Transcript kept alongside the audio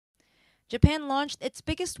Japan launched its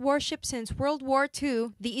biggest warship since World War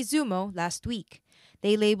II, the Izumo, last week.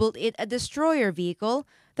 They labeled it a destroyer vehicle,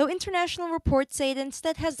 though international reports say it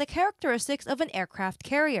instead has the characteristics of an aircraft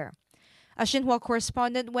carrier. A Xinhua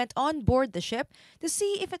correspondent went on board the ship to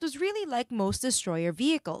see if it was really like most destroyer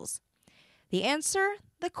vehicles. The answer?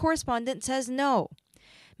 The correspondent says no.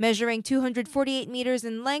 Measuring 248 meters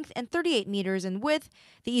in length and 38 meters in width,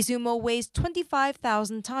 the Izumo weighs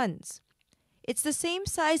 25,000 tons. It's the same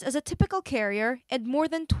size as a typical carrier and more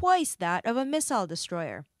than twice that of a missile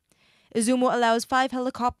destroyer. Izumo allows 5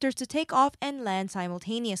 helicopters to take off and land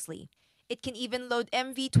simultaneously. It can even load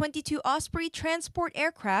MV-22 Osprey transport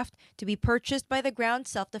aircraft to be purchased by the Ground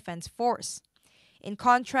Self-Defense Force. In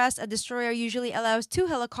contrast, a destroyer usually allows 2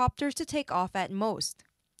 helicopters to take off at most.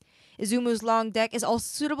 Izumo's long deck is also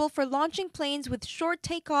suitable for launching planes with short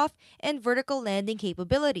takeoff and vertical landing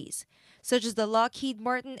capabilities, such as the Lockheed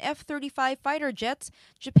Martin F-35 fighter jets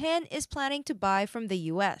Japan is planning to buy from the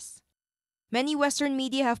U.S. Many Western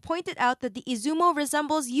media have pointed out that the Izumo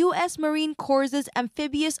resembles U.S. Marine Corps'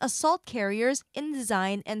 amphibious assault carriers in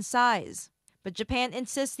design and size. But Japan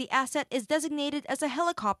insists the asset is designated as a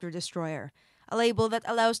helicopter destroyer, a label that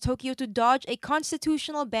allows Tokyo to dodge a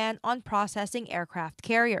constitutional ban on processing aircraft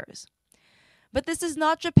carriers. But this is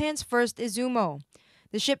not Japan's first Izumo.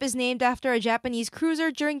 The ship is named after a Japanese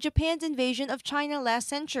cruiser during Japan's invasion of China last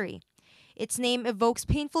century. Its name evokes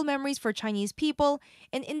painful memories for Chinese people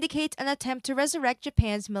and indicates an attempt to resurrect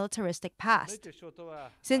Japan's militaristic past.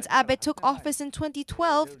 Since Abe took office in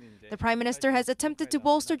 2012, the Prime Minister has attempted to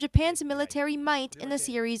bolster Japan's military might in a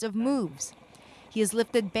series of moves. He has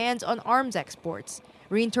lifted bans on arms exports,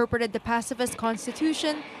 reinterpreted the pacifist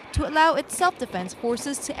constitution to allow its self-defense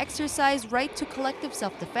forces to exercise right to collective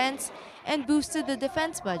self-defense, and boosted the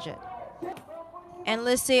defense budget.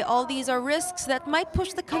 Analysts say all these are risks that might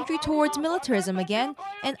push the country towards militarism again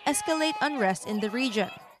and escalate unrest in the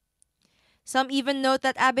region. Some even note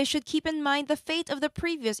that Abe should keep in mind the fate of the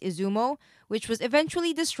previous Izumo, which was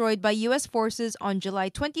eventually destroyed by U.S. forces on July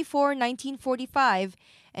 24, 1945,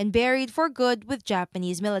 and buried for good with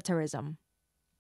Japanese militarism.